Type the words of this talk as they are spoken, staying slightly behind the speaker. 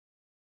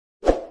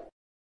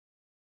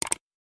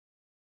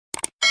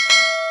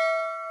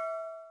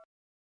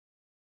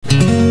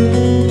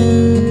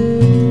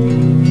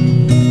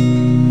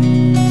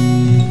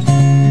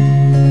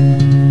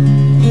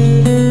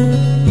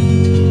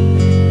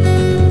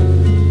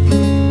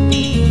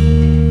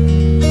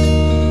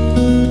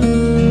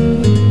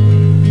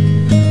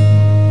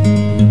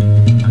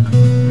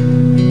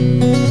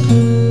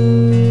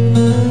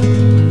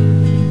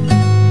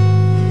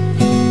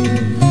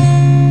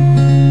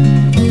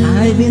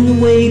been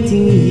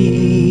waiting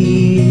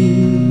here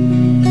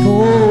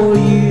for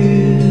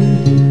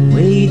you,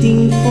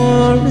 waiting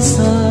for a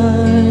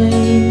sign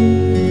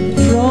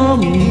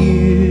from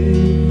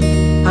you.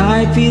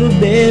 I feel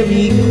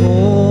very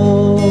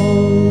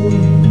cold,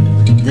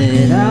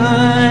 that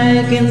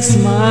I can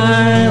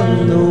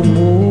smile no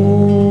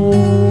more.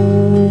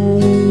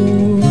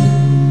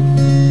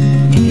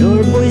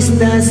 Your voice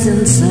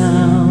doesn't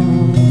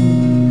sound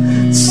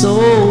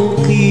so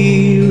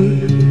clear.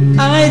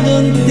 I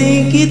don't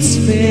think it's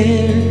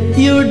fair,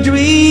 your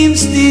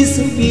dreams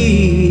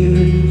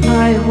disappear.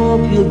 I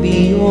hope you'll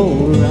be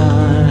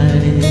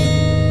alright.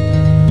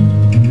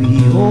 We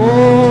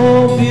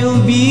hope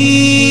you'll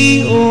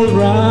be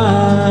alright.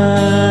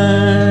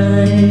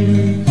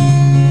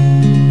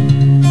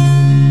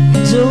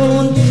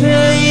 Don't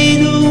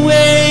fade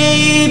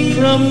away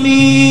from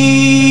me,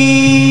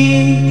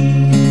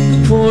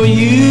 for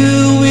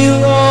you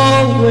will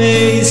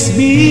always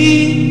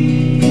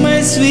be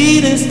my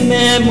sweetest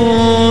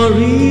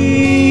memory,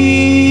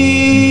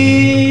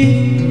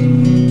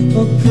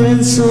 a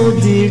friend so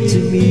dear to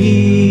me.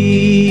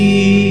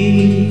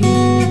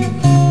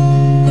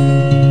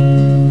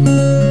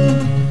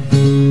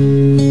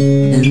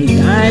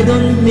 And I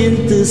don't mean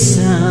to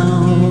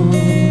sound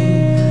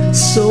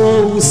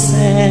so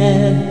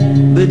sad,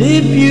 but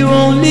if you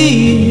only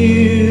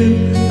knew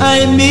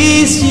I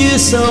miss you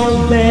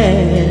so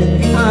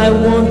bad, I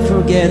won't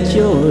forget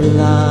your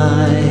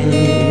life.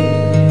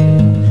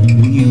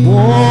 We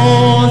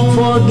won't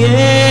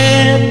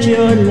forget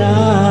your life.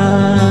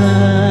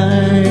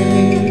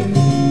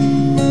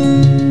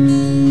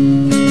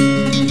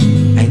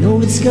 I know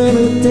it's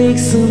gonna take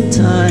some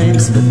time,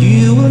 but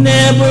you will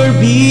never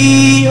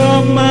be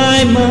on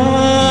my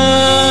mind.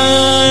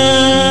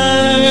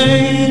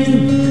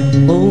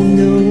 Oh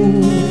no,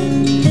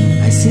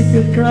 I sit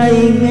here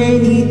crying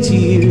many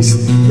tears,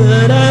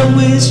 but I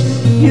wish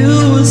you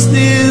were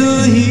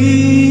still here.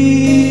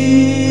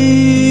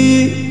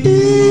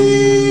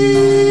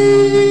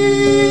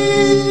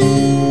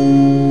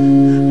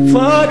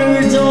 Father,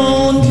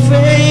 don't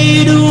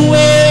fade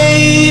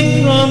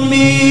away from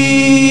me,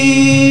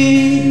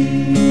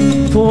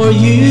 for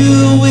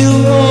you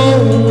will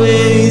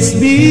always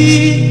be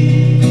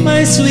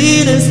my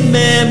sweetest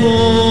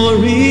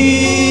memory,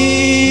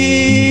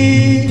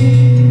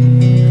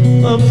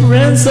 a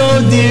friend so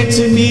dear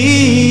to me.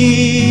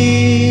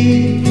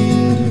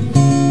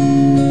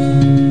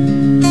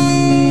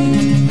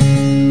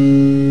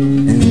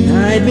 And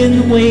I've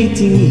been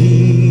waiting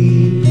here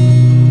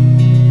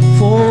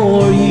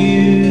for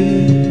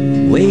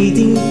you,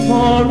 waiting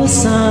for a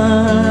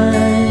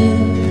sign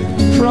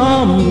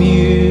from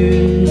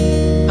you.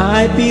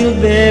 I feel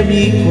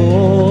very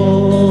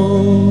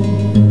cold,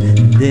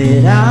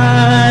 that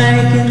I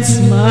can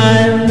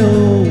smile no